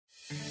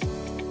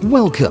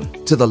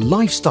Welcome to the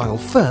Lifestyle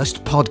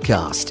First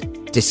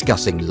podcast,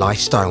 discussing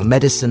lifestyle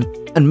medicine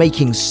and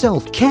making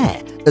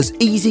self-care as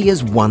easy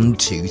as 1,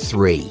 2,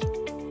 3.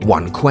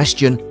 1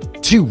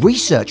 question, 2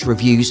 research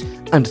reviews,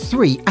 and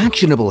 3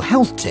 actionable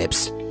health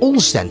tips,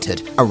 all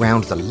centered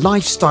around the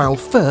Lifestyle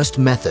First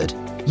method,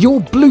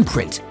 your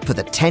blueprint for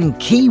the 10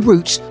 key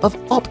routes of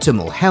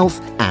optimal health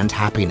and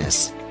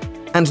happiness.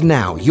 And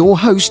now your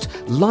host,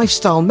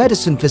 lifestyle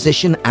medicine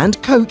physician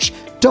and coach,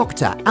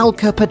 Dr.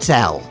 Alka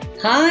Patel.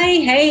 Hi,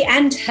 hey,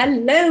 and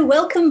hello.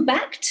 Welcome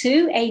back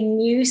to a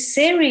new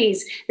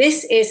series.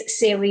 This is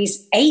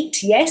series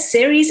 8. Yes,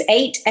 series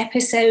 8,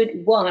 episode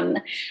 1.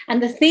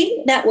 And the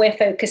theme that we're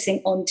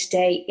focusing on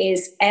today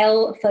is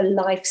L for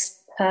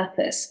life's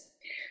purpose.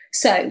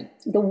 So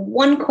the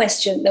one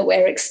question that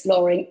we're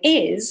exploring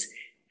is,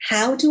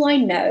 how do I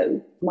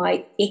know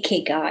my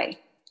Ikigai?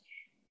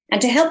 And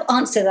to help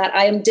answer that,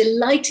 I am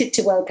delighted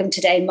to welcome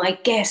today my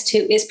guest, who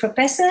is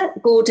Professor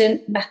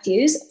Gordon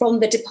Matthews from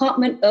the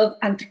Department of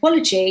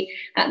Anthropology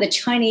at the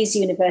Chinese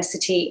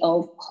University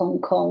of Hong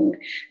Kong.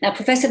 Now,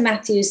 Professor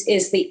Matthews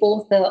is the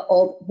author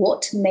of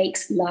What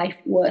Makes Life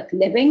Worth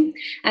Living,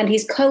 and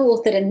he's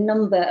co-authored a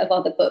number of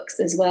other books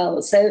as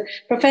well. So,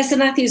 Professor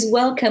Matthews,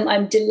 welcome.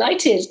 I'm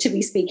delighted to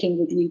be speaking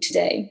with you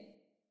today.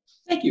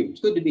 Thank you.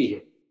 It's good to be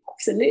here.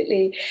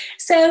 Absolutely.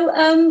 So,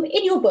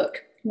 in your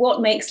book,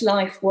 What Makes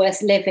Life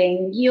Worth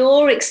Living,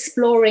 you're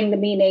exploring the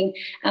meaning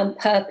and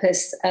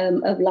purpose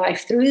of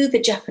life through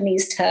the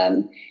Japanese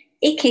term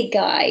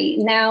Ikigai.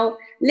 Now,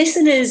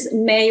 listeners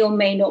may or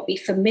may not be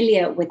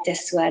familiar with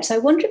this word. So I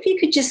wonder if you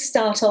could just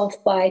start off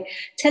by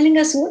telling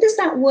us, what does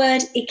that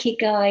word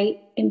Ikigai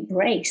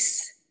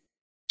embrace?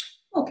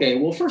 Okay,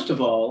 well, first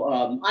of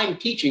all, I'm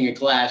teaching a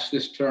class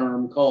this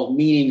term called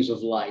Meanings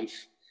of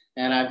Life.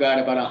 And I've got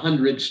about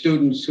 100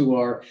 students who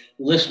are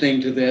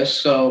listening to this.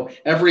 So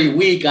every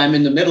week I'm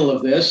in the middle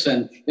of this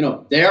and,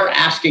 they're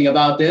asking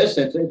about this.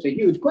 It's a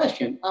huge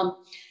question.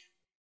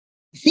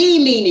 The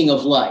meaning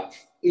of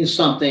life is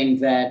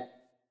something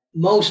that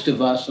most of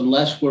us,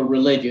 unless we're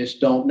religious,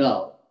 don't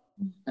know.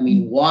 I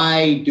mean,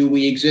 why do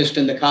we exist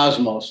in the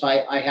cosmos?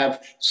 I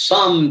have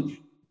some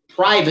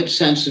private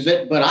sense of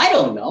it, but I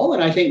don't know.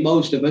 And I think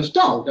most of us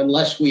don't,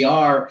 unless we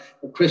are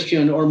a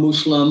Christian or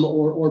Muslim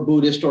or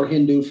Buddhist or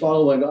Hindu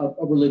following a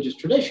religious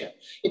tradition.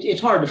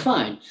 It's hard to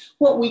find.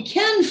 What we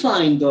can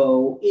find,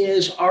 though,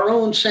 is our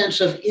own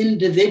sense of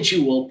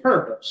individual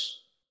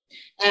purpose.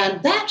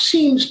 And that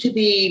seems to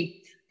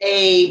be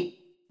a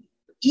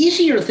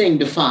easier thing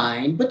to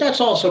find, but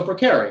that's also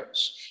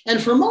precarious.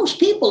 And for most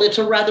people, it's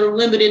a rather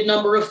limited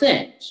number of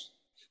things.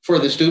 For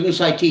the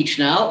students I teach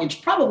now, it's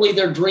probably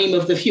their dream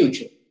of the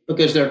future,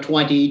 because they're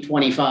 20,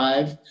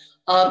 25.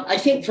 I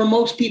think for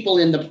most people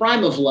in the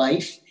prime of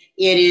life,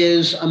 it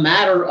is a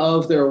matter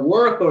of their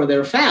work or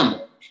their family.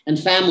 And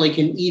family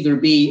can either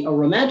be a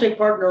romantic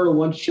partner or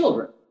one's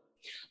children.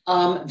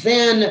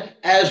 Then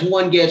as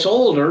one gets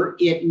older,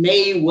 it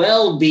may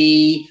well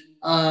be,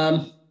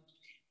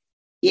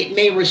 it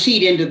may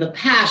recede into the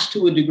past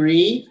to a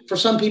degree. For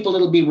some people,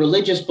 it'll be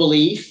religious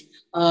belief.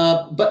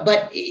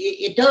 But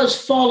it does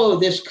follow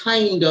this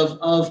kind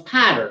of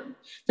pattern.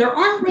 There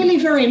aren't really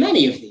very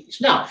many of these.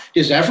 Now,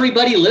 does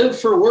everybody live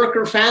for work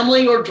or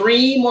family or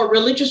dream or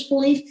religious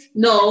belief?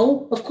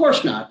 No, of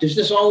course not. Does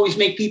this always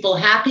make people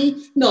happy?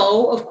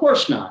 No, of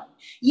course not.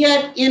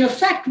 Yet, in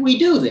effect, we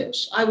do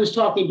this. I was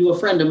talking to a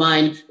friend of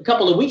mine a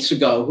couple of weeks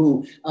ago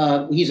who,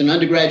 he's an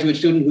undergraduate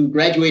student who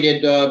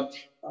graduated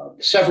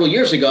several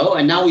years ago,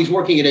 and now he's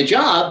working at a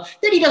job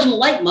that he doesn't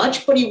like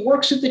much, but he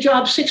works at the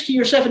job 60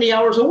 or 70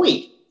 hours a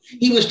week.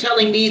 He was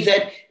telling me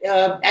that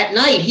at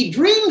night he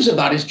dreams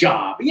about his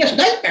job. He has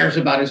nightmares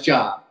about his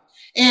job.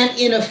 And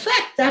in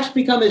effect, that's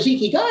become his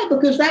Ikigai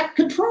because that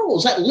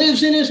controls, that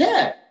lives in his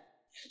head.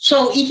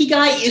 So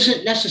Ikigai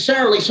isn't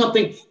necessarily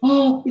something,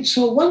 oh, it's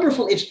so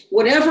wonderful. It's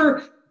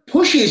whatever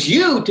pushes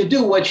you to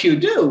do what you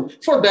do,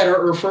 for better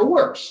or for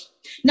worse.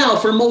 Now,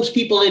 for most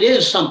people, it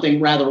is something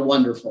rather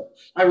wonderful.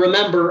 I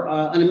remember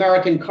an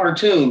American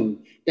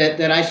cartoon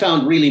that I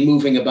found really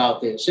moving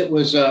about this. It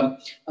was a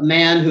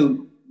man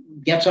who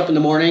gets up in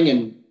the morning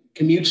and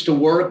commutes to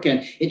work,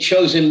 and it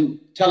shows him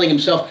telling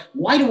himself,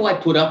 why do I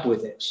put up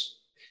with this?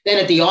 Then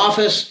at the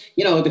office,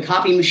 the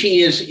copy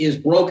machine is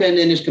broken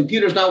and his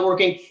computer's not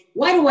working.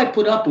 Why do I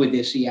put up with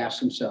this? He asks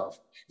himself.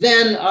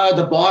 Then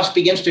the boss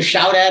begins to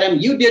shout at him,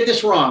 you did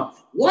this wrong.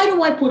 Why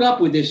do I put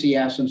up with this? He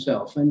asks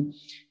himself. And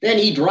then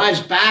he drives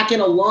back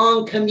in a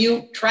long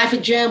commute,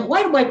 traffic jam.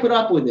 Why do I put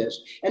up with this?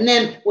 And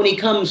then when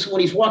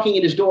he's walking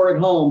in his door at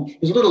home,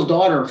 his little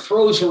daughter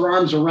throws her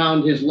arms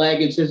around his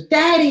leg and says,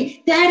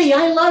 Daddy, Daddy,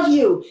 I love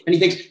you. And he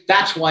thinks,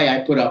 that's why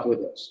I put up with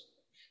this.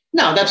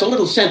 Now, that's a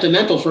little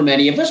sentimental for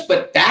many of us,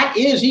 but that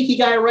is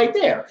Ikigai right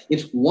there.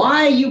 It's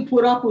why you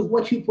put up with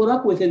what you put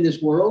up with in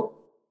this world.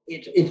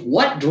 It's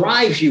what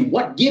drives you,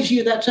 what gives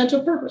you that sense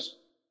of purpose.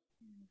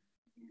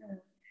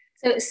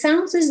 So it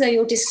sounds as though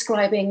you're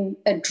describing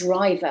a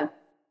driver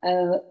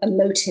a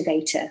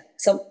motivator?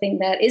 Something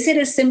that, is it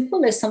as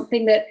simple as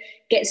something that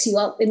gets you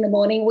up in the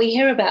morning? We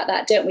hear about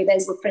that, don't we?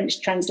 There's the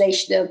French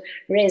translation of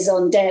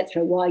raison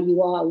d'être, why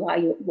you are,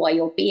 why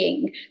you're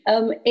being.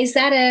 Is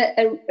that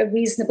a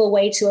reasonable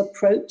way to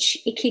approach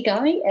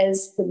Ikigai,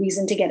 as the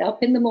reason to get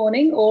up in the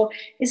morning, or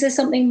is there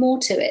something more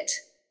to it?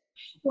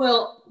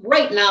 Well,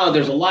 right now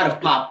there's a lot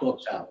of pop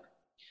books out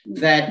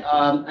that,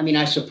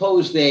 I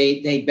suppose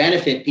they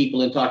benefit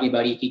people in talking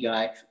about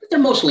Ikigai, but they're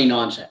mostly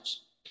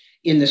nonsense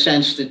in the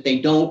sense that they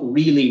don't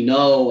really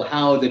know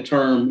how the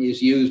term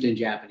is used in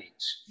Japanese.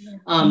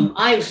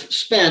 I've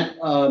spent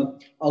a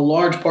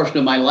large portion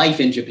of my life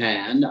in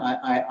Japan.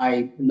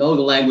 I know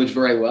the language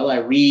very well. I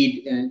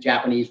read in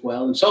Japanese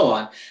well and so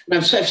on. And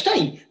I've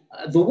studied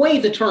the way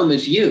the term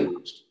is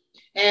used.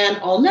 And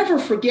I'll never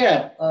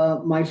forget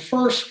my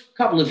first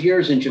couple of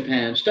years in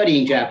Japan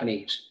studying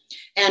Japanese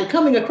and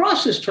coming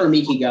across this term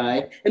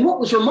Ikigai. And what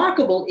was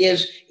remarkable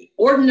is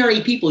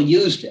ordinary people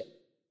used it.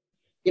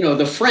 You know,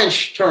 the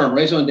French term,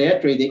 raison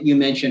d'être, that you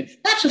mentioned,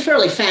 that's a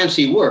fairly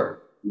fancy word.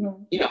 Yeah.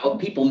 You know,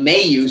 people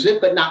may use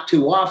it, but not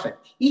too often.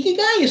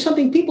 Ikigai is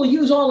something people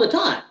use all the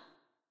time.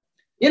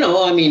 You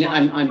know,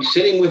 I'm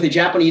sitting with a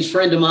Japanese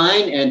friend of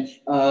mine, and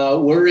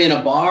we're in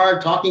a bar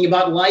talking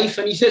about life,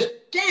 and he says,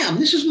 damn,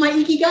 this is my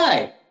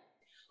Ikigai.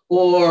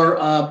 Or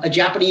a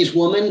Japanese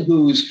woman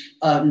who's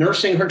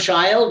nursing her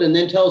child and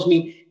then tells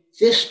me,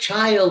 this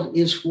child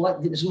is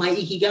my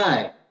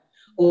Ikigai.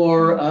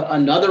 Or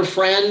another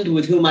friend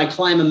with whom I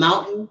climb a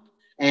mountain,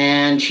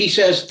 and she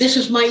says, this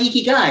is my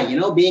Ikigai, you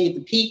know, being at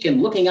the peak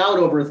and looking out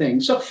over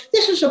things. So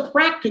this is a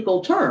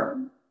practical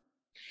term.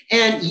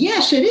 And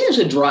yes, it is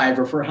a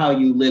driver for how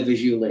you live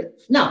as you live.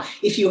 Now,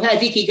 if you have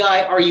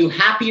Ikigai, are you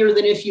happier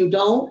than if you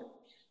don't?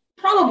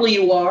 Probably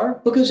you are,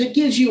 because it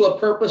gives you a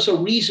purpose, a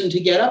reason to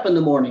get up in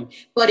the morning.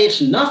 But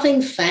it's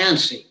nothing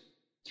fancy.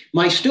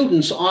 My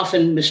students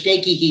often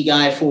mistake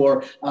Ikigai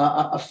for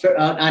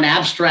an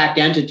abstract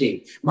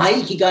entity. My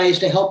Ikigai is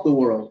to help the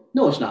world.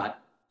 No, it's not.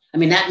 I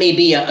mean, that may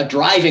be a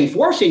driving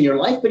force in your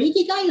life, but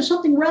Ikigai is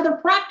something rather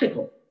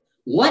practical.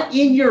 What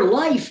in your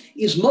life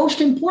is most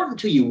important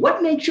to you?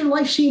 What makes your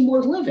life seem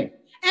worth living?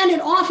 And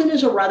it often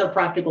is a rather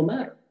practical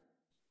matter.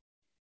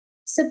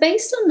 So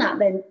based on that,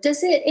 then,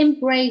 does it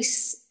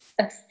embrace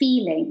a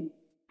feeling?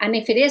 And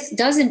if it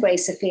does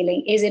embrace a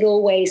feeling, is it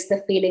always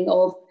the feeling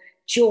of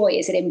joy?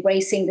 Is it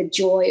embracing the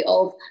joy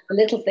of the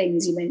little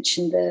things? You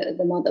mentioned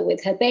the mother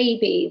with her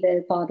baby,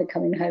 the father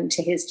coming home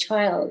to his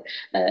child,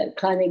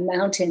 climbing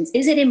mountains.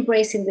 Is it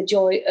embracing the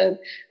joy of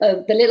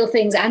the little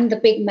things and the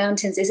big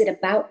mountains? Is it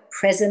about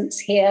presence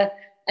here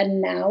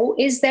and now?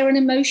 Is there an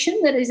emotion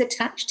that is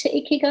attached to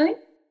Ikigai?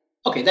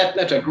 Okay,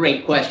 that's a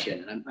great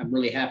question. And I'm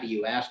really happy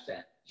you asked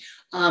that.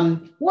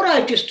 What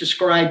I've just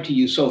described to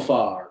you so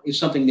far is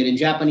something that in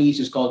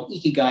Japanese is called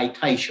Ikigai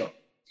Taisho.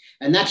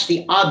 And that's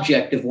the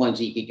object of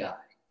one's Ikigai.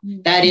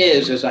 That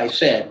is, as I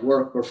said,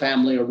 work or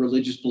family or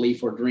religious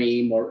belief or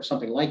dream or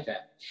something like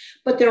that.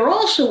 But there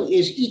also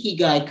is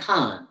Ikigai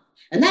Kan,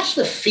 and that's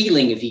the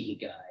feeling of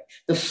Ikigai,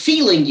 the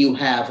feeling you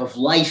have of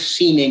life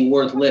seeming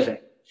worth living.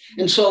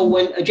 And so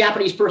when a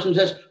Japanese person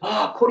says,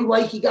 kori wa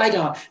Ikigai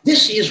da,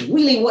 this is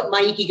really what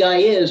my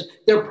Ikigai is,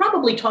 they're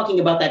probably talking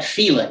about that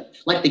feeling,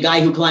 like the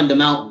guy who climbed the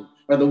mountain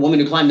or the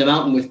woman who climbed the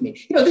mountain with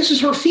me. You know, this is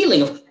her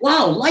feeling of,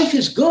 wow, life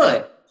is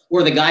good.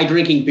 Or the guy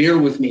drinking beer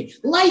with me.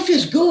 Life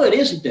is good,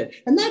 isn't it?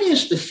 And that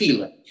is the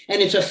feeling. And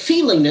it's a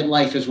feeling that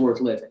life is worth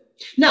living.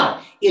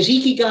 Now, is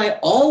Ikigai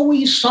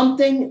always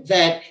something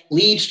that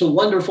leads to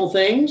wonderful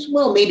things?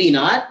 Well, maybe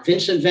not.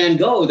 Vincent van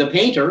Gogh, the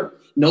painter,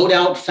 no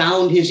doubt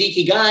found his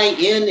Ikigai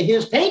in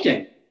his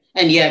painting.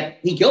 And yet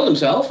he killed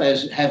himself,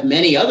 as have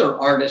many other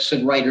artists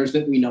and writers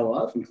that we know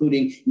of,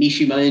 including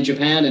Mishima in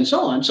Japan and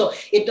so on. So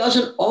it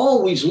doesn't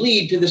always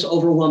lead to this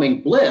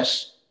overwhelming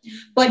bliss.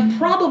 But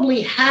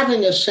probably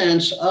having a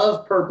sense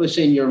of purpose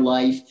in your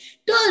life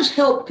does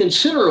help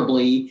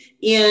considerably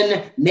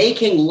in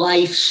making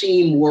life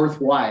seem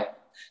worthwhile.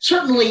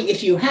 Certainly,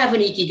 if you have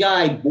an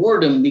Ikigai,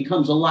 boredom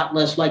becomes a lot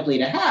less likely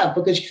to have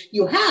because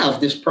you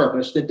have this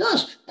purpose that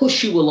does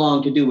push you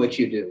along to do what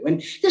you do.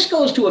 And this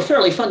goes to a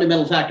fairly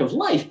fundamental fact of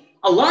life.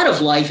 A lot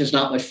of life is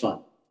not much fun.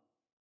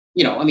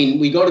 You know, I mean,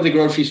 we go to the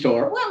grocery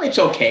store. Well, it's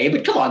okay,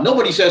 but come on,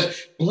 nobody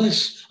says,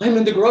 bliss, I'm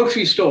in the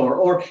grocery store.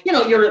 Or, you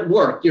know, you're at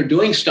work, you're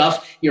doing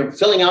stuff, you're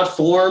filling out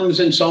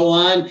forms and so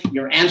on.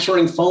 You're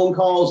answering phone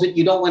calls that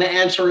you don't want to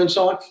answer and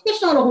so on.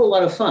 It's not a whole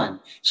lot of fun.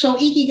 So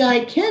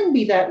Ikigai can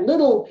be that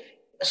little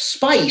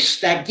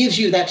spice that gives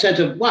you that sense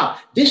of, wow,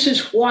 this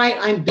is why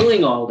I'm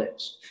doing all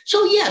this.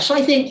 So yes,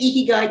 I think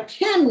Ikigai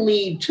can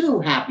lead to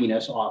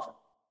happiness often.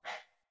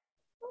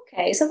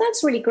 Okay, so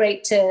that's really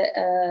great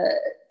to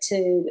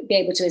be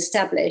able to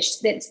establish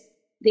that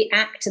the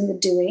act and the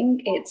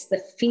doing, it's the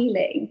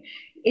feeling.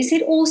 Is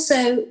it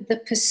also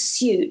the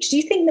pursuit? Do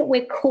you think that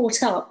we're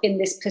caught up in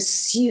this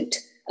pursuit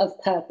of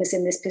purpose,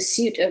 in this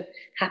pursuit of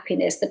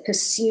happiness, the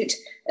pursuit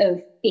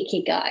of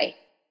Ikigai?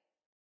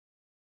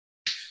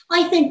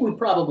 I think we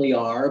probably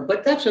are,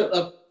 but that's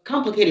a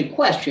complicated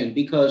question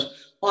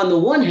because on the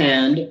one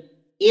hand,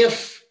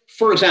 if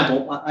for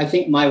example, I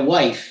think my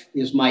wife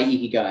is my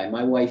Ikigai,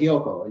 my wife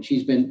Yoko, and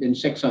she's been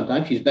sick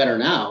sometimes. She's better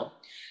now.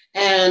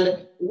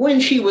 And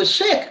when she was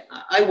sick,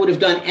 I would have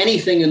done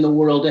anything in the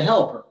world to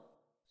help her.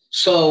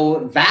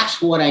 So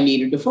that's what I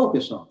needed to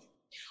focus on.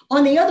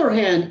 On the other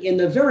hand, in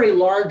the very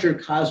larger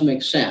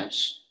cosmic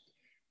sense,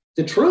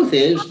 the truth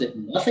is that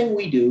nothing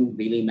we do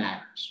really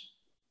matters.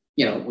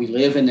 We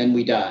live and then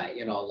we die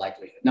in all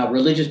likelihood. Now,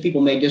 religious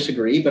people may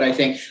disagree, but I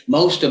think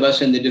most of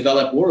us in the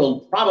developed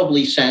world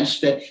probably sense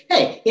that,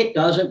 hey, it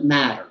doesn't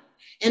matter.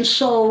 And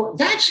so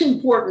that's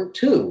important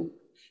too,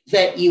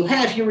 that you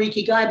have your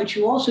Ikigai, but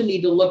you also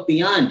need to look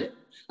beyond it.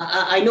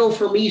 I know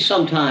for me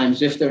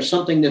sometimes, if there's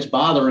something that's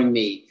bothering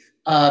me,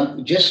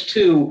 just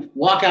to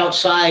walk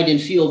outside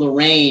and feel the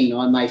rain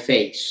on my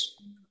face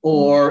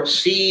or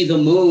see the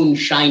moon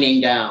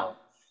shining down,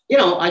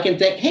 I can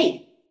think, hey,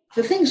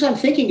 the things I'm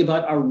thinking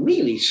about are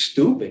really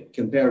stupid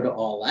compared to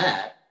all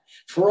that.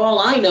 For all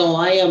I know,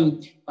 I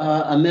am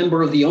a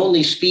member of the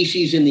only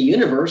species in the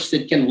universe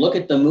that can look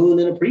at the moon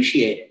and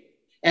appreciate it.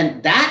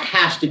 And that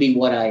has to be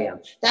what I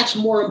am. That's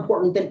more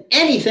important than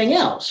anything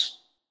else.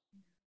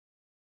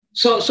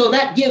 So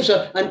that gives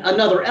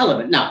another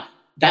element. Now,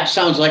 that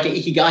sounds like an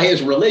Ikigai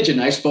is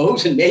religion, I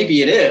suppose, and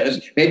maybe it is.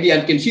 Maybe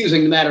I'm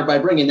confusing the matter by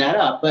bringing that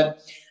up.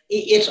 But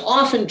it's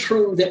often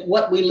true that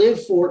what we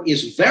live for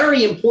is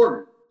very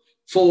important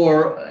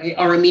for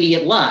our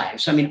immediate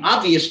lives. I mean,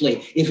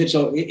 obviously,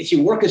 if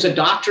you work as a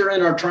doctor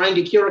and are trying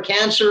to cure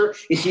cancer,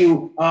 if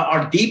you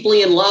are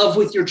deeply in love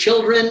with your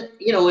children,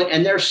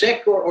 and they're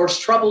sick or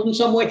troubled in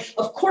some way,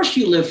 of course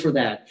you live for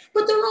that.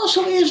 But there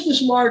also is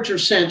this larger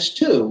sense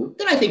too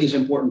that I think is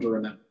important to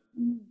remember.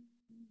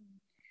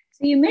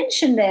 So you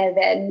mentioned there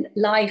then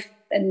life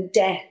and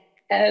death.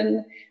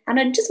 And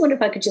I just wonder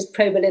if I could just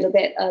probe a little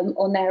bit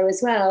on there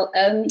as well.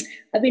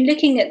 I've been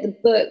looking at the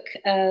book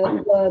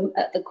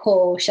at the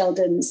core,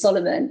 Sheldon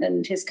Solomon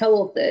and his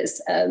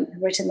co-authors have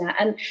written that,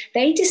 and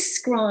they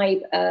describe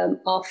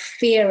our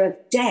fear of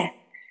death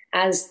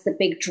as the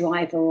big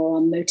driver or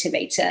our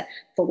motivator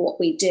for what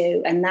we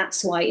do. And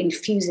that's why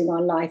infusing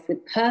our life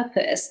with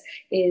purpose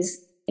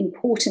is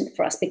important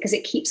for us, because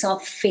it keeps our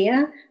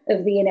fear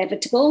of the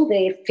inevitable,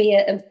 the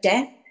fear of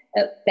death,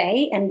 at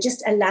bay, and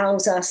just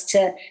allows us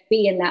to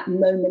be in that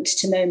moment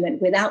to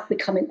moment without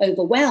becoming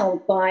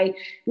overwhelmed by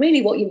really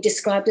what you've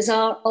described as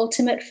our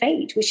ultimate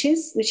fate, which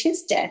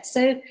is death.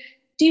 So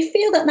do you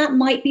feel that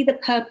might be the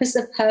purpose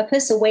of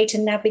purpose, a way to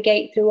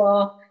navigate through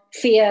our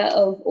fear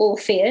of all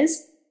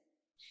fears?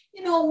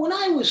 When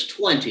I was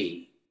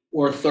 20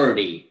 or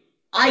 30,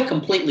 I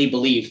completely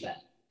believed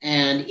that.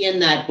 And in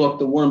that book,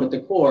 The Worm at the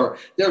Core,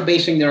 they're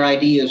basing their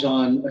ideas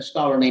on a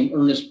scholar named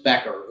Ernest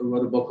Becker, who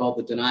wrote a book called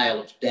The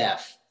Denial of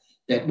Death,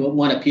 that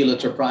won a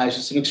Pulitzer Prize.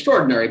 It's an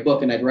extraordinary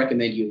book, and I'd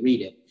recommend you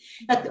read it.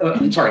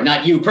 I'm sorry,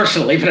 not you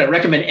personally, but I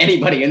recommend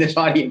anybody in this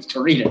audience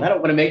to read it. I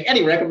don't want to make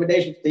any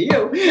recommendations to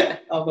you,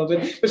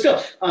 but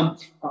still,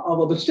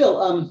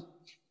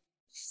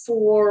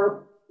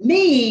 for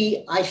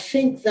me, I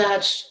think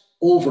that's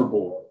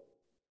overboard.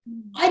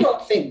 I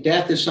don't think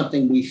death is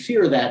something we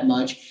fear that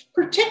much,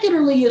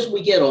 particularly as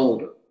we get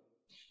older.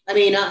 I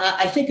mean,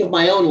 I think of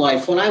my own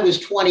life. When I was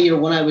 20 or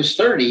when I was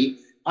 30,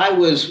 I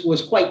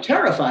was quite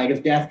terrified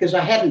of death because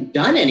I hadn't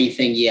done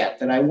anything yet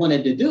that I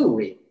wanted to do,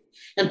 really.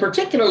 And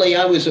particularly,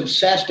 I was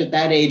obsessed at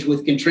that age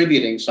with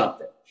contributing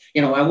something.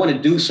 I want to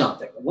do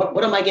something.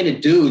 What am I going to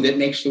do that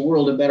makes the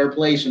world a better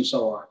place and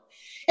so on?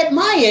 At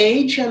my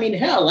age, I mean,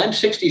 hell, I'm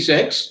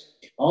 66.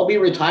 I'll be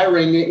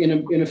retiring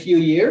in a few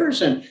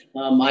years, and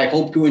I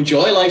hope to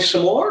enjoy life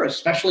some more,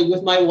 especially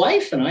with my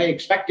wife, and I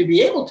expect to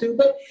be able to.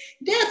 But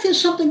death is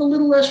something a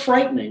little less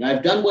frightening.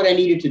 I've done what I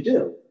needed to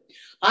do.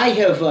 I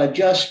have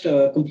just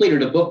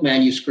completed a book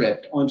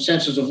manuscript on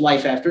senses of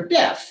life after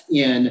death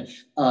in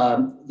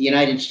the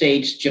United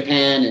States,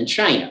 Japan, and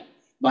China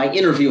by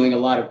interviewing a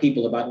lot of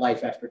people about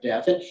life after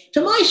death. And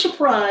to my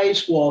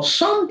surprise, while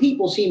some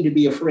people seem to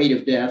be afraid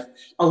of death,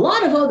 a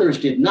lot of others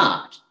did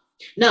not.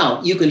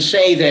 Now, you can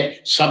say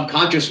that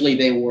subconsciously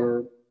they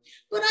were,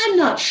 but I'm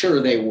not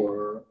sure they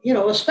were,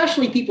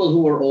 especially people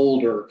who were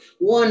older.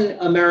 One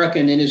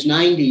American in his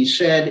 90s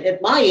said,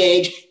 at my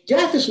age,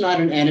 death is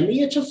not an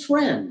enemy, it's a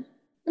friend.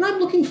 And I'm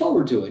looking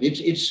forward to it.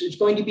 It's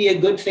going to be a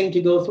good thing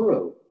to go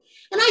through.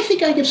 And I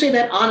think I can say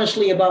that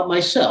honestly about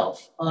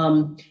myself.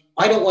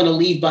 I don't want to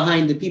leave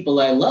behind the people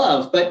I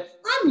love, but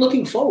I'm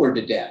looking forward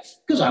to death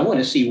because I want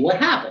to see what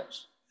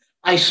happens.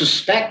 I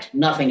suspect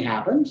nothing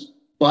happens,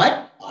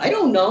 but I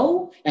don't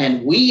know.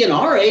 And we in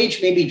our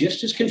age may be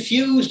just as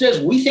confused as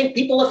we think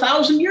people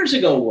 1,000 years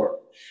ago were.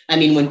 I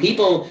mean, when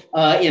people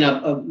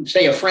in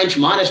say a French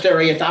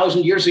monastery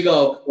 1,000 years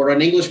ago or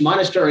an English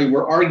monastery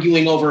were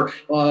arguing over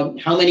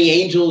how many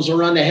angels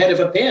are on the head of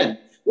a pin.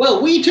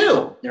 Well, we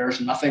too. There's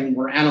nothing.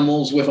 We're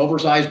animals with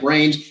oversized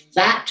brains.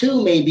 That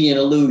too may be an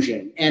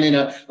illusion. And in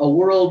a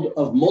world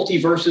of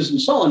multiverses and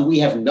so on, we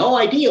have no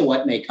idea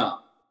what may come.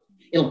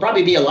 It'll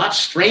probably be a lot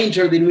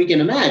stranger than we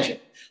can imagine.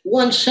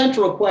 One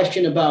central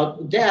question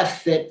about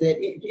death that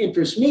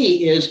interests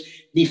me is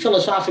the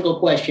philosophical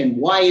question,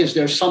 why is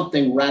there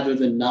something rather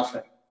than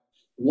nothing?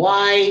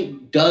 why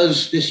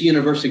does this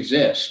universe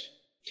exist?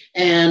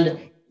 And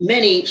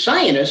many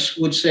scientists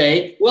would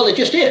say, well, it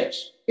just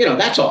is.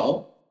 That's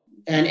all.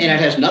 And it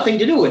has nothing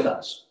to do with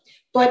us.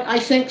 But I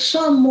think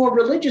some more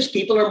religious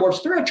people or more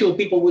spiritual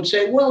people would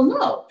say, well,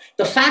 no,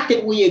 the fact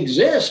that we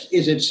exist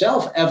is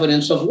itself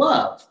evidence of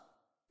love,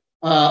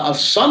 of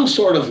some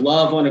sort of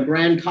love on a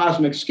grand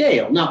cosmic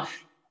scale. Now,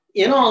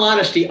 in all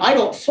honesty, I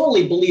don't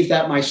fully believe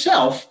that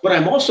myself, but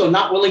I'm also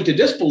not willing to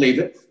disbelieve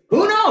it.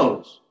 Who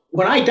knows?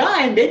 When I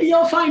die, maybe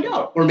I'll find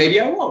out, or maybe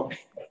I won't.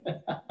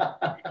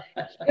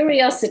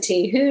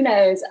 Curiosity, who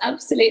knows?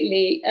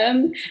 Absolutely.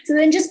 So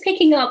then just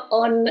picking up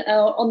on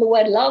the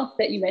word love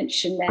that you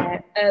mentioned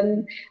there,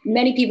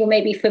 many people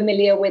may be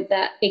familiar with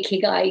that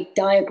Ikigai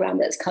diagram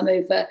that's come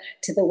over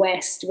to the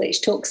West,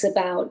 which talks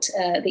about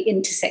the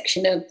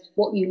intersection of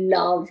what you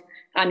love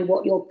and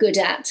what you're good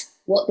at,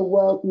 what the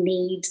world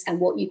needs and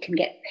what you can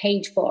get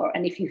paid for.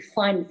 And if you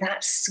find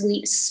that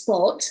sweet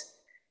spot,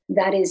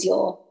 that is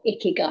your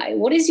Ikigai.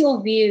 What is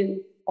your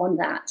view on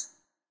that?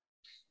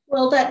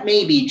 Well, that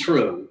may be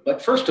true,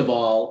 but first of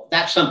all,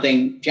 that's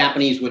something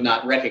Japanese would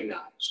not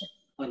recognize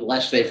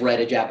unless they've read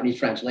a Japanese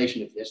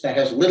translation of this. That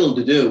has little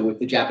to do with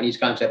the Japanese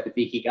concept of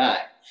Ikigai.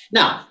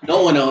 Now,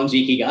 no one owns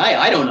Ikigai.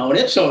 I don't own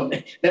it, so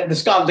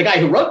the guy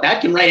who wrote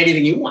that can write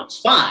anything he wants,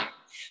 fine.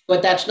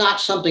 But that's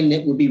not something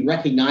that would be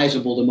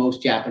recognizable to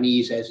most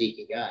Japanese as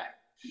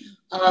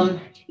Ikigai.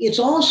 It's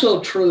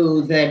also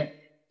true that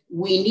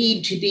we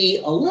need to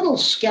be a little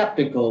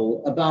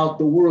skeptical about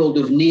the world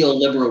of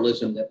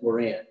neoliberalism that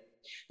we're in.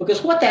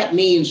 Because what that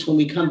means when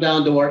we come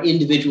down to our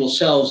individual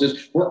selves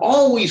is we're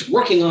always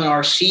working on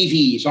our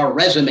CVs, our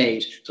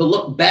resumes to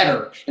look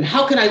better. And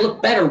how can I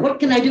look better? What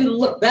can I do to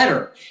look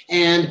better?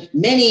 And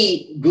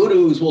many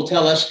gurus will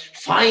tell us,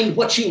 find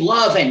what you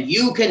love and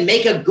you can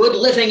make a good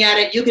living at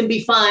it. You can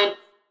be fine.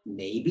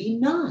 Maybe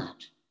not.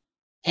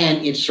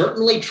 And it's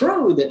certainly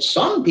true that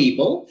some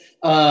people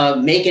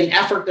make an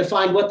effort to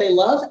find what they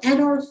love and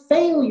are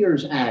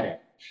failures at it.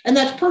 And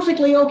that's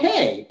perfectly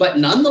okay. But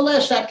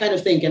nonetheless, that kind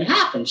of thing can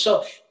happen.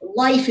 So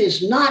life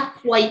is not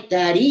quite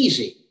that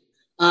easy.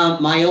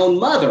 My own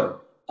mother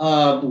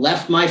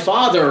left my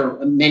father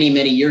many,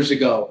 many years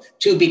ago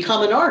to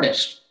become an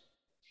artist.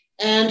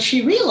 And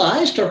she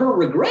realized, to her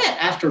regret,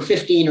 after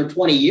 15 or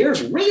 20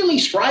 years really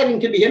striving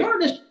to be an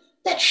artist,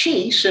 that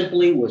she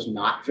simply was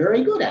not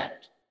very good at it.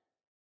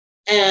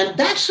 And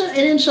that's an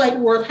insight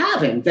worth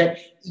having, that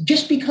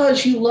just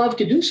because you love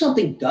to do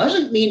something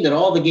doesn't mean that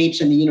all the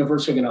gates in the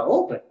universe are going to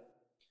open.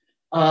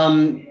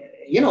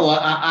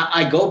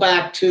 I go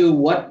back to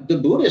what the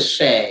Buddhists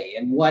say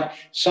and what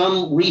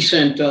some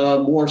recent,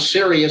 more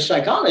serious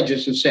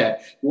psychologists have said.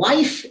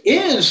 Life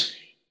is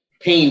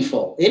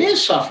painful. It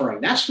is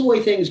suffering. That's the way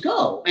things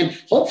go. And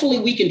hopefully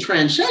we can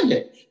transcend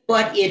it,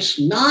 but it's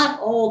not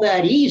all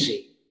that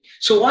easy.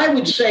 So I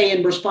would say,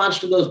 in response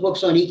to those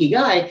books on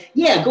Ikigai,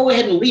 yeah, go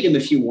ahead and read them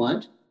if you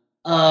want.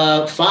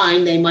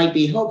 Fine, they might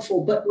be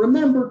helpful. But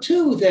remember,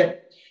 too,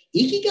 that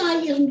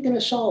Ikigai isn't going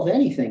to solve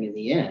anything in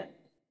the end,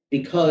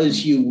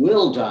 because you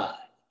will die.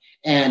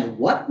 And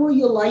what will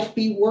your life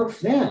be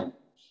worth then?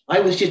 I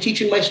was just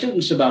teaching my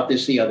students about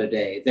this the other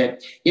day,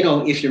 that,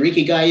 if your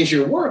Ikigai is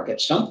your work,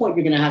 at some point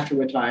you're going to have to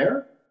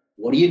retire.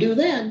 What do you do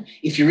then?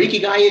 If your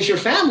Ikigai is your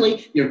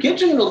family, your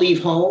kids are going to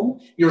leave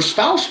home, your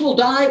spouse will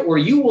die or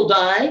you will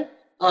die.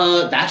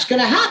 That's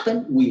going to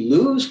happen. We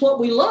lose what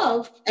we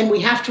love, and we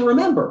have to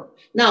remember.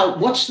 Now,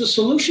 what's the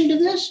solution to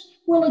this?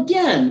 Well,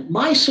 again,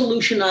 my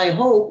solution, I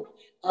hope,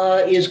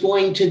 is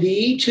going to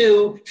be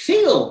to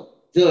feel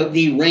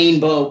the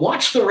rainbow,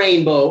 watch the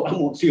rainbow. I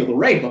won't feel the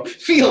rainbow,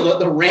 feel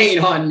the rain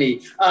on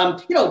me.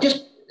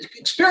 Just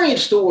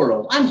experience the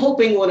world. I'm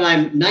hoping when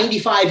I'm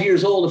 95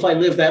 years old, if I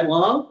live that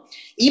long,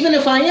 even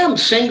if I am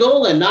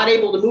single and not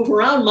able to move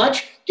around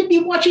much, to be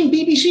watching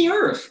BBC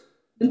Earth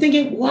and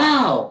thinking,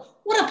 wow,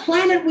 what a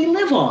planet we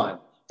live on.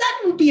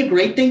 That would be a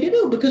great thing to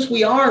do, because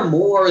we are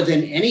more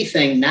than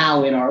anything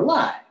now in our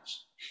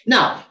lives.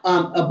 Now,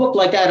 a book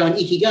like that on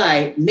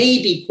Ikigai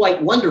may be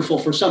quite wonderful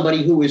for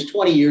somebody who is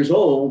 20 years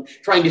old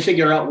trying to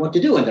figure out what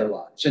to do in their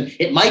lives. And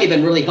it might have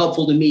been really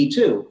helpful to me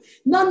too.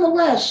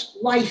 Nonetheless,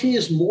 life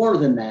is more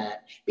than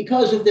that,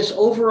 because of this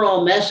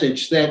overall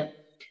message that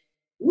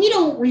we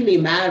don't really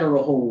matter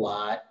a whole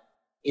lot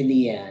in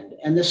the end.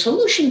 And the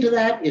solution to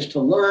that is to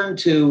learn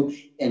to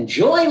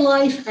enjoy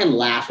life and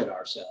laugh at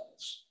ourselves.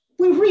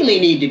 We really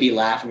need to be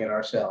laughing at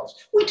ourselves.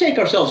 We take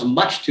ourselves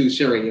much too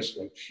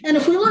seriously. And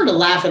if we learn to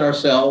laugh at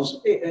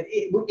ourselves,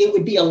 it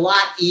would be a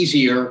lot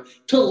easier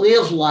to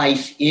live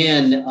life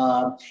in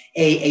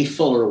a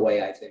fuller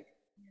way, I think.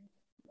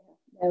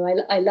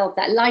 No, I love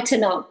that.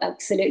 Lighten up,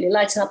 absolutely.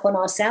 Lighten up on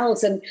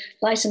ourselves and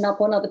lighten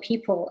up on other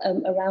people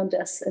around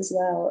us as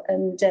well.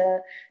 And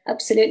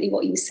absolutely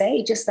what you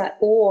say, just that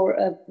awe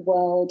of the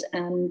world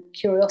and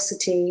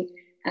curiosity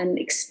and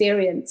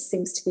experience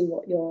seems to be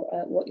what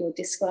you're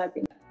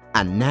describing.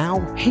 And now,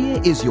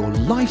 here is your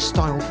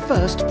Lifestyle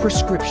First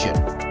prescription.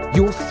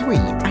 Your 3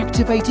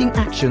 activating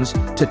actions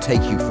to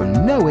take you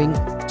from knowing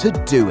to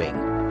doing.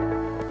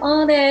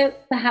 Are there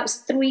perhaps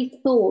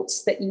 3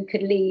 thoughts that you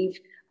could leave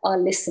our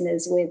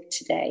listeners with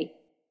today?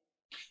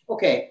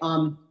 Okay,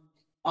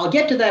 I'll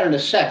get to that in a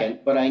second,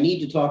 but I need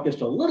to talk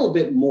just a little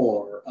bit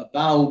more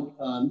about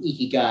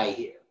Ikigai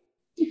here,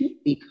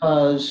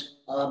 because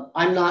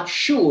I'm not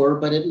sure,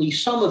 but at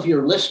least some of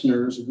your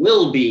listeners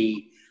will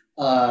be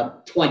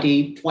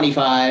 20,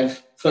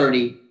 25,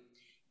 30,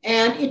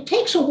 and it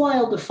takes a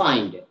while to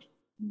find it.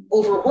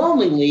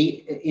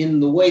 Overwhelmingly, in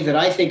the way that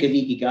I think of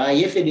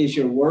Ikigai, if it is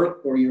your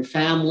work or your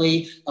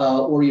family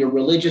or your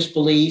religious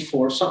belief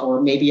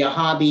or maybe a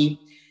hobby,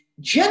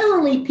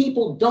 generally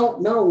people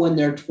don't know when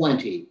they're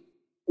 20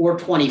 or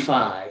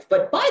 25.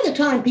 But by the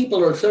time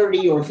people are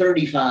 30 or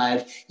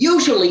 35,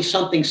 usually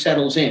something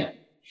settles in.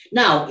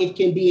 Now, it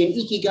can be an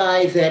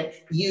Ikigai that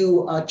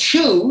you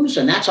choose,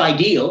 and that's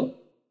ideal.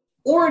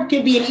 Or it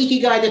could be an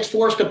Ikigai that's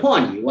forced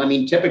upon you. I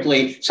mean,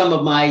 typically, some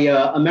of my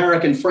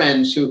American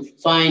friends who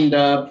find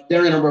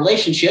they're in a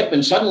relationship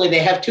and suddenly they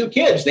have 2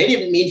 kids. They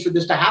didn't mean for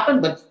this to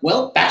happen, but,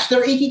 well, that's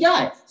their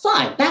Ikigai.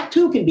 Fine, that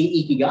too can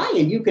be Ikigai,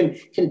 and you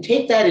can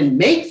take that and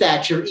make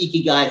that your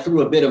Ikigai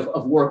through a bit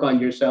of work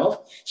on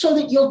yourself so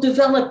that you'll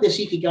develop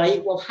this Ikigai.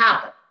 It will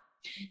happen.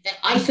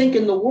 I think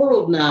in the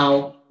world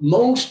now,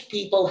 most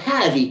people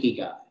have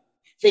Ikigai.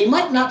 They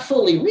might not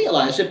fully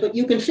realize it, but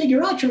you can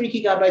figure out your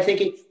Ikigai by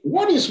thinking,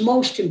 what is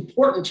most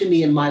important to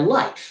me in my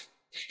life?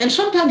 And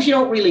sometimes you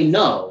don't really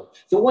know.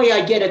 The way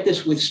I get at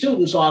this with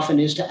students often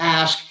is to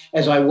ask,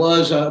 as I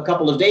was a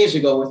couple of days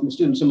ago with the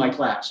students in my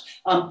class,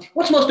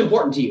 what's most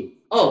important to you?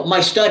 Oh,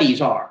 my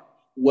studies are.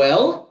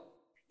 Well,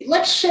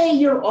 let's say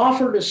you're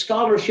offered a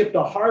scholarship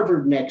to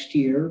Harvard next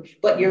year,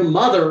 but your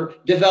mother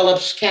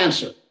develops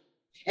cancer.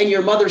 And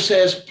your mother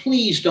says,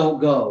 please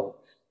don't go.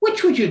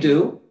 Which would you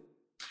do?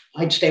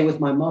 I'd stay with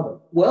my mother.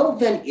 Well,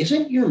 then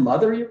isn't your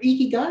mother your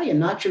Ikigai and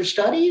not your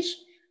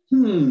studies?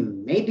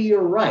 Maybe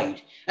you're right.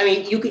 I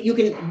mean, you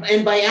can,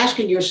 and by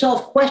asking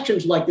yourself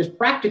questions like this,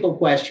 practical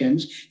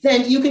questions,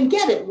 then you can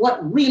get at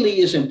what really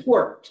is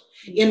important.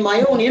 In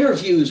my own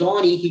interviews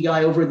on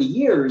Ikigai over the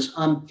years,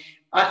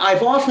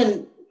 I've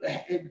often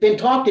been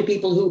talked to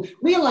people who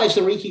realize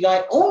their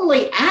Ikigai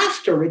only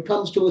after it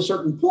comes to a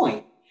certain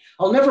point.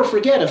 I'll never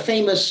forget a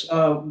famous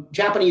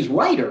Japanese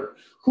writer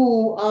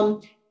who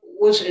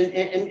was,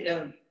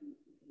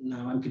 no,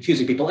 I'm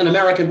confusing people, an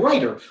American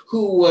writer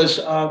who was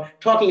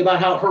talking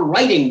about how her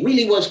writing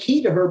really was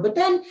key to her. But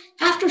then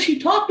after she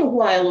talked a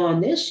while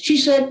on this, she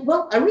said,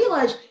 well, I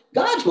realized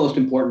God's most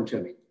important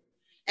to me.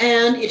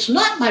 And it's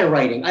not my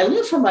writing. I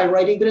live for my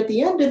writing, but at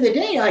the end of the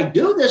day, I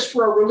do this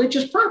for a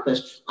religious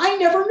purpose. I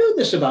never knew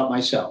this about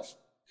myself.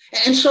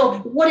 And so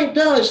what it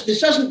does, this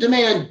doesn't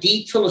demand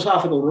deep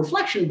philosophical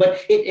reflection,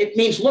 but it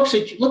means look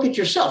at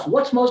yourself.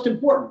 What's most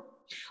important?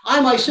 I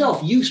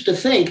myself used to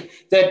think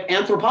that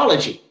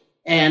anthropology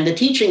and the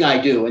teaching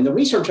I do and the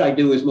research I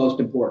do is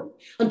most important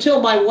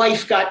until my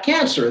wife got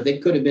cancer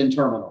that could have been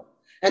terminal.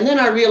 And then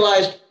I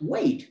realized,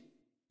 wait,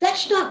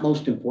 that's not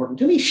most important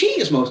to me. She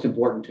is most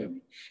important to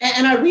me.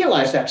 And I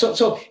realized that.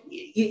 So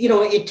you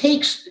know, it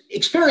takes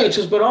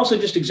experiences, but also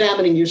just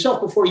examining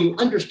yourself before you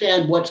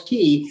understand what's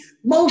key.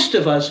 Most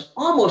of us,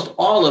 almost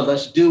all of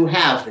us, do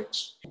have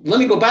this. Let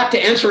me go back to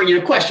answering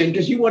your question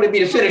because you wanted me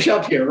to finish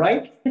up here,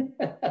 right?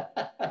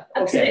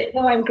 Absolutely. Okay.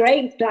 No, I'm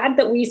glad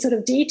that we sort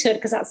of detoured,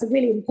 because that's a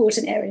really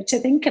important area to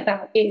think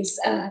about, is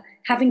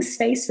having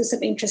space for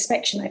some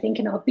introspection. I think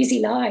in our busy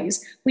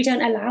lives, we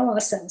don't allow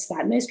ourselves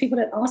that. Most people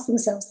don't ask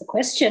themselves the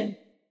question,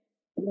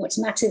 what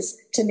matters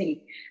to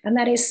me? And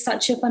that is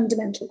such a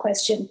fundamental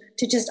question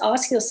to just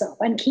ask yourself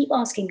and keep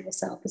asking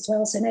yourself as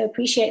well. So no,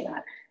 appreciate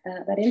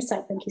that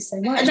insight. Thank you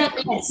so much. And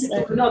that's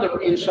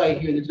another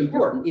insight here that's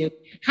important.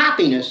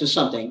 Happiness is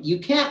something you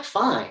can't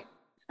find.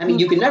 I mean,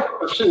 you can never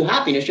pursue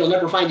happiness. You'll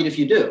never find it if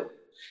you do.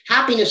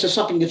 Happiness is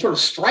something that sort of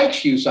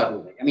strikes you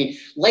suddenly. I mean,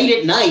 late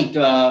at night,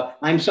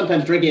 I'm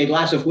sometimes drinking a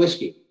glass of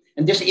whiskey,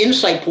 and this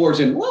insight pours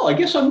in. Well, I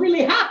guess I'm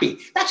really happy.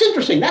 That's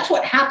interesting. That's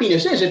what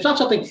happiness is. It's not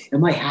something,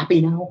 am I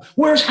happy now?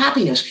 Where's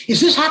happiness? Is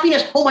this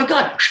happiness? Oh my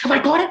God, have I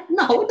got it?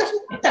 No, it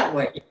doesn't work that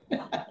way.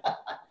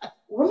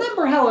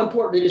 Remember how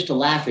important it is to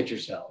laugh at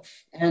yourself.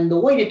 And the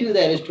way to do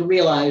that is to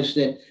realize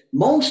that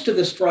most of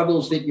the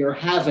struggles that you're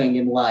having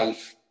in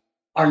life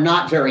are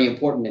not very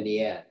important in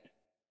the end.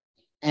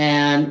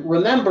 And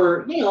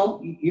remember, you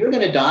know, you're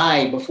going to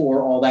die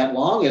before all that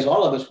long, as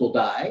all of us will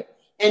die.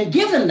 And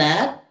given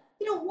that,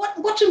 you know,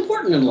 what's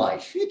important in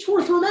life? It's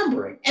worth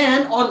remembering.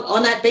 And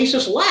on that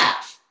basis,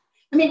 laugh.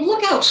 I mean,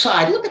 look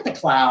outside, look at the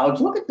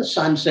clouds, look at the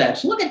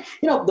sunsets, look at,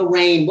 you know, the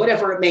rain,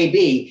 whatever it may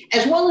be,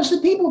 as well as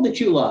the people that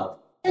you love.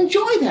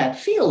 Enjoy that,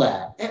 feel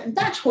that. And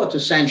that's what's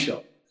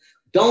essential.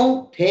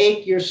 Don't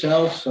take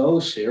yourself so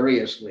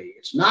seriously.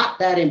 It's not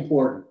that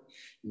important.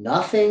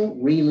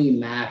 Nothing really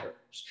matters.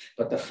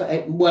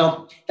 But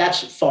well,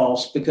 that's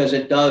false, because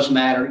it does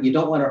matter. You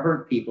don't want to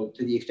hurt people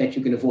to the extent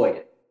you can avoid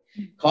it.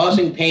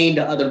 Causing pain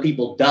to other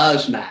people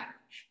does matter.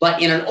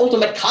 But in an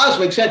ultimate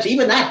cosmic sense,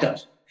 even that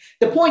doesn't.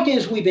 The point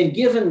is, we've been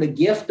given the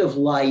gift of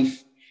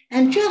life,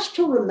 and just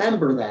to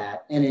remember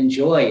that and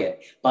enjoy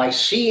it by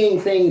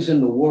seeing things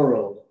in the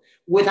world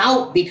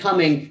without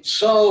becoming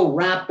so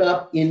wrapped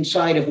up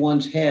inside of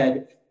one's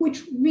head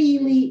which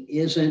really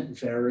isn't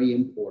very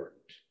important.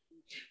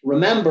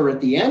 Remember, at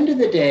the end of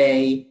the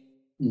day,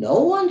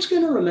 no one's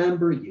going to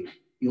remember you.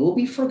 You'll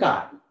be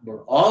forgotten.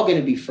 We're all going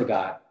to be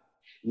forgotten.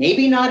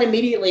 Maybe not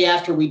immediately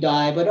after we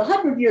die, but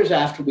 100 years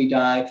after we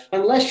die,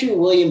 unless you're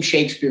William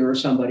Shakespeare or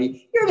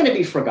somebody, you're going to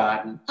be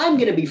forgotten. I'm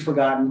going to be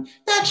forgotten.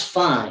 That's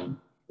fine.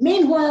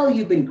 Meanwhile,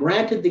 you've been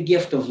granted the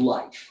gift of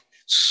life.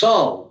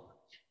 So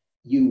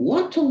you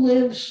want to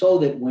live so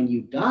that when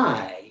you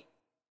die,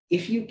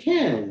 if you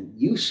can,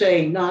 you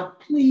say not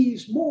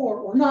please more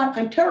or not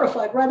I'm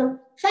terrified, rather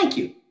thank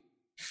you.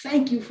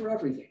 Thank you for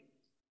everything.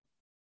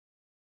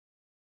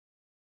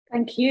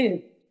 Thank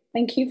you.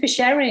 Thank you for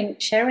sharing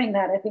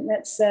that. I think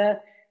that's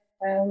a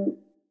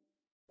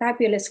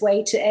fabulous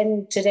way to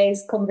end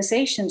today's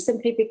conversation,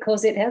 simply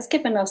because it has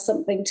given us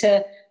something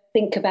to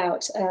think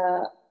about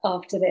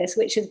after this,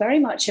 which is very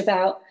much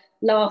about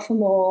laugh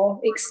more,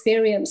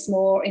 experience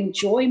more,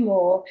 enjoy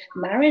more,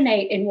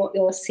 marinate in what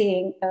you're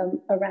seeing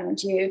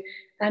around you,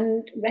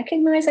 and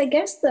recognize, I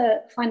guess,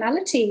 the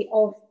finality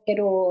of it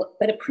all,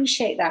 but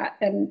appreciate that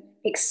and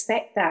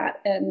expect that,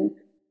 and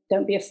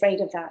don't be afraid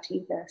of that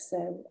either.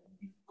 So.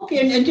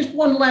 Okay, and just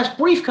one last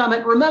brief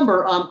comment.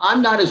 Remember,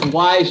 I'm not as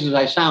wise as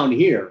I sound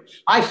here.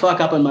 I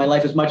fuck up in my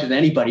life as much as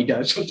anybody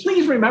does, so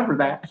please remember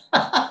that.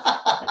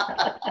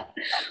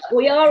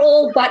 We are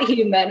all but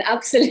human,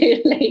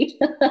 absolutely.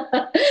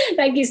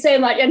 Thank you so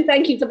much, and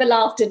thank you for the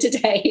laughter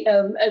today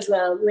as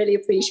well. Really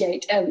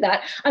appreciate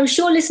that. I'm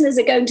sure listeners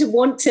are going to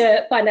want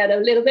to find out a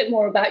little bit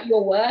more about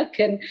your work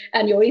and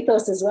your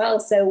ethos as well.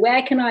 So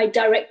where can I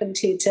direct them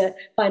to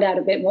find out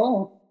a bit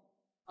more?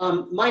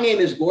 My name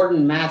is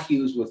Gordon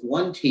Matthews with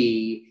 1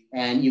 T,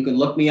 and you can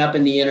look me up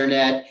in the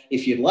internet.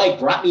 If you'd like,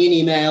 drop me an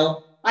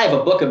email. I have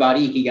a book about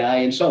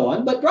Ikigai and so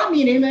on, but drop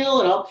me an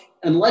email and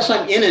unless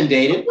I'm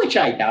inundated, which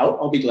I doubt,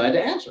 I'll be glad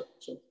to answer.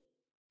 So.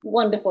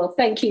 Wonderful.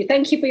 Thank you.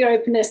 Thank you for your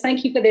openness.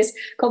 Thank you for this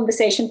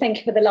conversation. Thank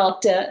you for the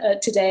laughter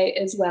today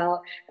as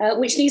well,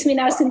 which leaves me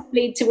now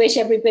simply to wish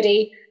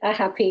everybody a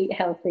happy,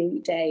 healthy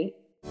day.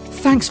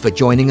 Thanks for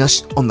joining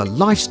us on the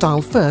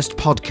Lifestyle First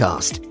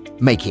podcast,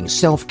 making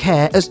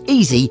self-care as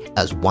easy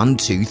as 1,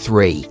 2,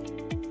 3.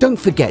 Don't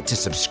forget to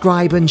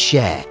subscribe and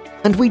share,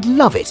 and we'd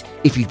love it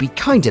if you'd be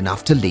kind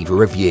enough to leave a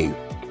review.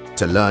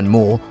 To learn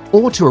more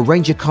or to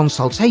arrange a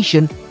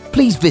consultation,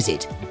 please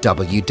visit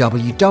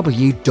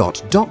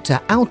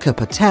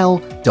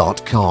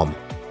www.dralkapatel.com.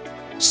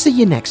 See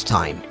you next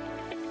time.